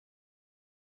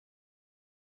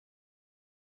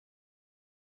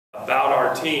about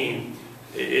our team,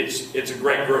 it's a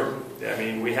great group. I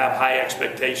mean, we have high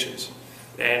expectations.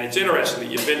 And it's interesting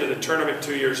that you've been to the tournament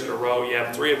 2 years in a row, you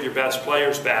have 3 of your best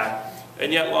players back,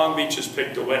 and yet Long Beach has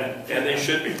picked to win it, and they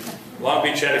should be. Long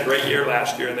Beach had a great year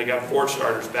last year, and they got 4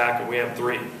 starters back, and we have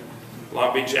 3.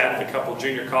 Long Beach added a couple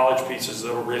junior college pieces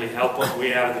that will really help them.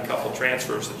 We added a couple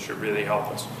transfers that should really help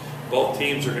us. Both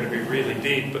teams are going to be really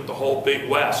deep, but the whole Big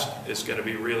West is going to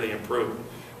be really improved.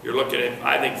 You're looking at,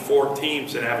 I think, 4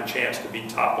 teams that have a chance to be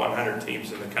top 100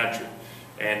 teams in the country.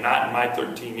 And not in my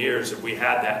 13 years have we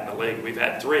had that in the league. We've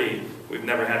had 3, we've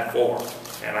never had 4.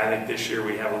 And I think this year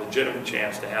we have a legitimate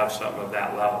chance to have something of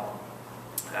that level.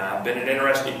 Been an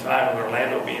interesting time with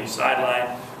Orlando being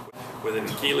sidelined with an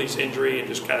Achilles injury and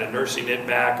just kind of nursing it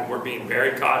back, and we're being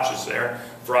very cautious there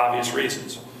for obvious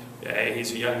reasons.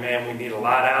 He's a young man we need a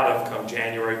lot out of come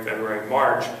January, February,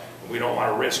 March. We don't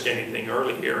want to risk anything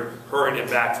early here. Hurrying him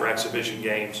back for exhibition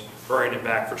games, hurrying him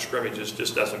back for scrimmages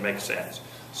just doesn't make sense.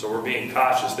 So we're being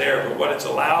cautious there, but what it's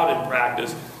allowed in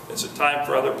practice is a time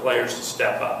for other players to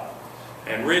step up.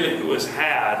 And really who has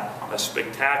had a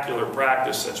spectacular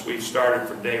practice since we've started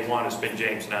from day one has been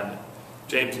James Nunnally.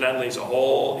 James Nunnally's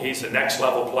he's a next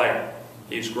level player.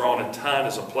 He's grown a ton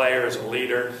as a player, as a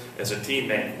leader, as a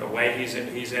teammate. The way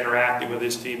he's interacting with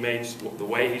his teammates, the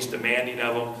way he's demanding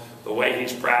of them, the way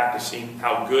he's practicing,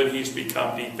 how good he's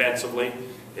become defensively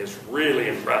is really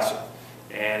impressive.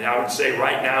 And I would say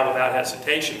right now, without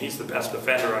hesitation, he's the best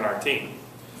defender on our team.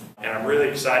 And I'm really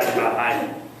excited about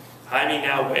Jaime. Jaime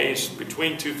now weighs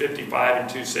between 255 and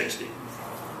 260.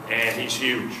 And he's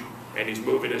huge. And he's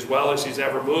moving as well as he's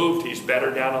ever moved. He's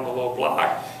better down on the low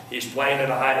block. He's playing at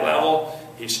a high level.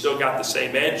 He's still got the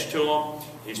same edge to him.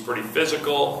 He's pretty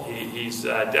physical. He's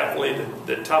definitely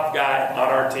the tough guy on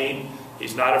our team.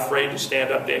 He's not afraid to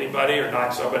stand up to anybody or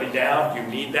knock somebody down. You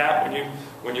need that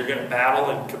when you're going to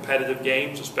battle in competitive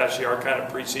games, especially our kind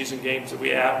of preseason games that we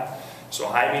have. So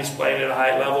Jaime's playing at a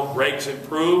high level. Greg's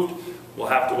improved. We'll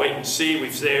have to wait and see.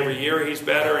 We say every year he's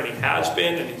better, and he has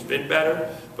been, and he's been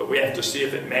better. But we have to see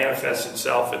if it manifests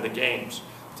itself in the games.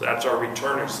 So that's our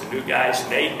returners, the new guys.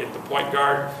 Nate at the point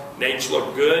guard. Nate's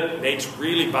looked good. Nate's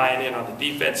really buying in on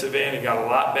the defensive end. He got a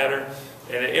lot better.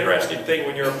 And an interesting thing,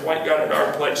 when you're a point guard at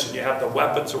our place and you have the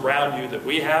weapons around you that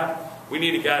we have, we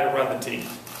need a guy to run the team.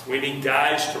 We need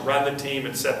guys to run the team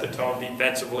and set the tone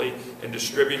defensively and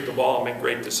distribute the ball and make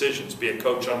great decisions, be a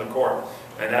coach on the court.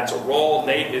 And that's a role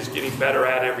Nate is getting better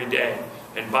at every day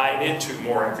and buying into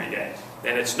more every day.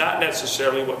 And it's not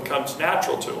necessarily what comes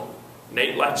natural to him.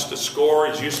 Nate likes to score.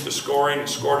 He's used to scoring. He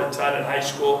scored a ton in high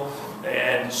school.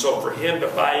 And so for him to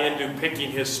buy into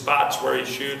picking his spots where he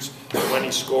shoots and when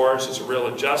he scores is a real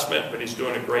adjustment, but he's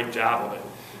doing a great job of it.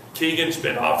 Keegan's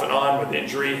been off and on with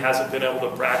injury, hasn't been able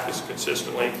to practice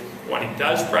consistently. When he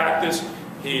does practice,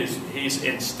 he's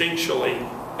instinctually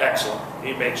excellent.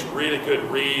 He makes really good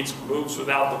reads, moves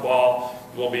without the ball,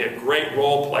 will be a great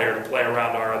role player to play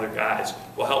around our other guys,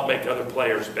 will help make other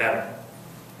players better.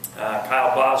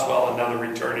 Kyle Boswell, another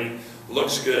returnee,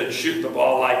 looks good, shooting the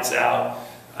ball lights out.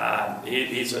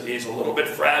 He's a little bit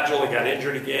fragile. He got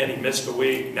injured again. He missed a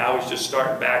week. Now he's just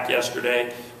starting back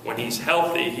yesterday. When he's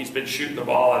healthy, he's been shooting the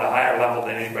ball at a higher level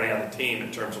than anybody on the team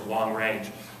in terms of long range.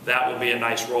 That will be a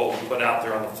nice role to put out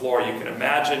there on the floor. You can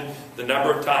imagine the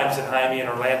number of times that Jaime and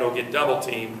Orlando get double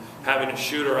teamed. Having a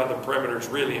shooter on the perimeter is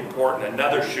really important.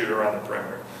 Another shooter on the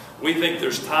perimeter. We think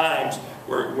there's times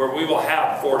where we will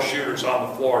have 4 shooters on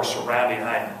the floor surrounding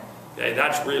Jaime. Okay,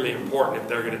 that's really important if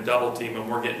they're going to double team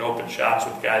and we're getting open shots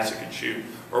with guys that can shoot.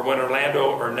 Or when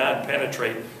Orlando or none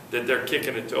penetrate, that they're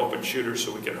kicking it to open shooters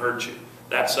so we can hurt you.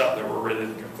 That's something that we're really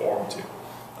looking forward to.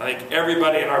 I think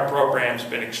everybody in our program has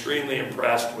been extremely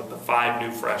impressed with the 5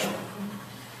 new freshmen.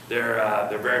 They're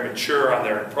very mature on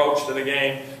their approach to the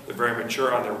game. They're very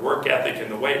mature on their work ethic in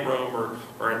the weight room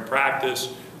or in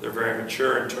practice. They're very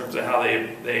mature in terms of how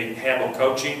they handle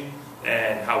coaching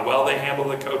and how well they handle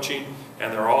the coaching.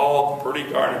 And they're all pretty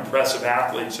darn impressive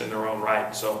athletes in their own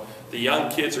right. So the young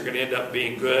kids are going to end up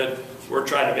being good. We're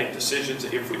trying to make decisions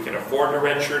if we can afford to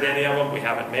redshirt any of them. We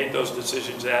haven't made those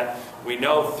decisions yet. We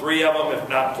know 3 of them, if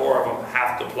not 4 of them,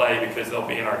 have to play because they'll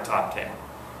be in our top 10.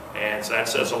 And so that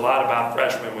says a lot about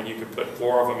freshmen when you can put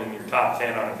 4 of them in your top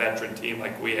 10 on a veteran team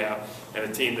like we have, and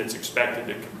a team that's expected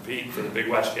to compete for the Big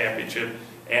West Championship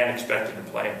and expected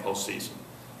to play in postseason.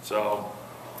 So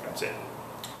that's it.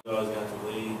 You always got to help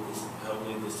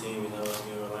lead this team,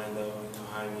 Orlando,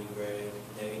 Jaime, Greg,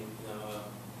 Nate,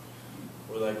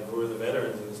 we're the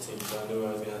veterans in this team, so I knew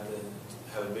I was going to have to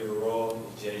have a bigger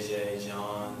role. JJ,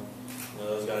 John,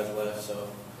 those guys left, so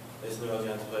I just knew I was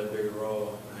going to have to play a bigger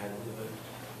role, and I had to do it.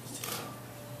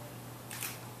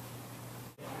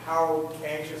 How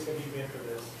anxious have you been for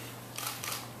this?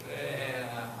 Man,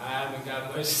 I haven't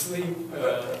got much sleep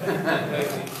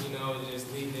lately, you know,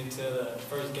 just leading into the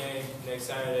first game next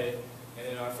Saturday and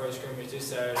then our first scrimmage this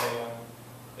Saturday.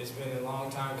 It's been a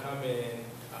long time coming, and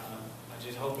I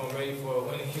just hope I'm ready for it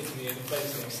when it hits me in the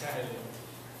face next Saturday.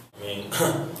 I mean,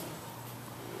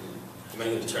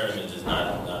 making the tournament is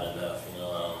not enough. You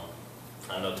know,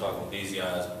 I know talking with these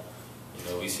guys, you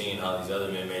know, we've seen how these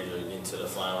other mid-majors get to the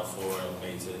Final Four and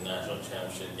made to the national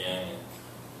championship game.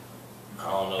 And I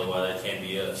don't know why that can't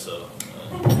be us. So,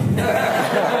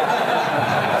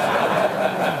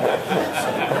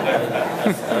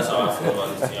 that's how I feel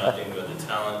about this team. I think we got the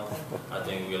talent. I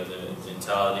think we got the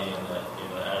mentality and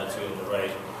the attitude, and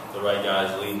the right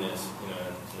guys leading us,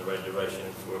 in the right direction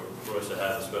for us to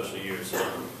have a special year. So,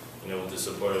 with the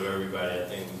support of everybody, I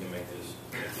think we can make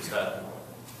this happen.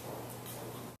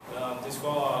 This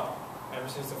fall, ever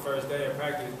since the first day of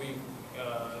practice, we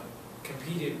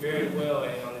competed very well,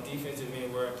 and on the defensive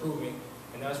end, we're improving,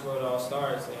 and that's where it all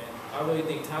starts. And I really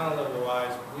think talent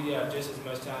level-wise, we have just as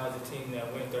much talent as a team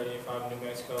that went 30-5 in New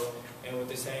Mexico, and with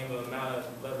the same amount of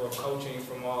level of coaching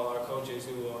from all our coaches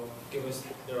who will give us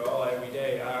their all every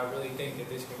day. I really think that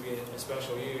this can be a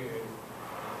special year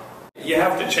here. You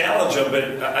have to challenge them,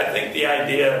 but I think the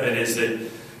idea of it is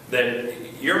that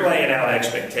you're laying out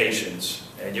expectations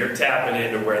and you're tapping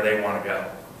into where they want to go.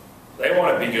 They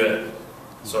want to be good.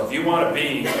 So if you want to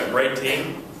be a great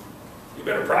team, you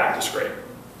better practice great.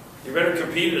 You better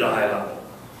compete at a high level.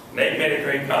 Nate made a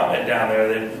great comment down there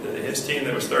that his team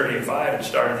that was 30-5 and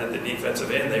started at the defensive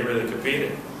end, they really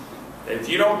competed. If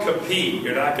you don't compete,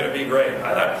 you're not going to be great.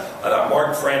 I thought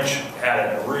Mark French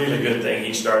had a really good thing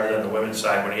he started on the women's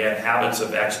side when he had habits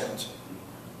of excellence.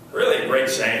 Really a great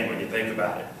saying when you think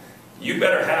about it. You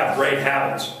better have great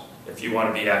habits if you want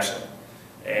to be excellent.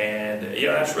 And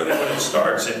that's really when it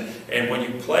starts. And when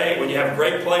you have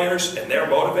great players and they're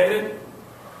motivated,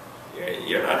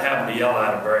 you're not having to yell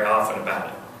at them very often about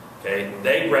it. Okay?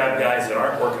 They grab guys that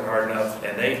aren't working hard enough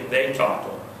and they talk to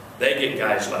them. They get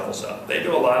guys' levels up. They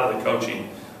do a lot of the coaching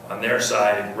on their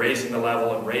side and raising the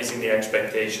level and raising the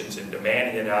expectations and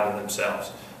demanding it out of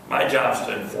themselves. My job is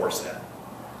to enforce that.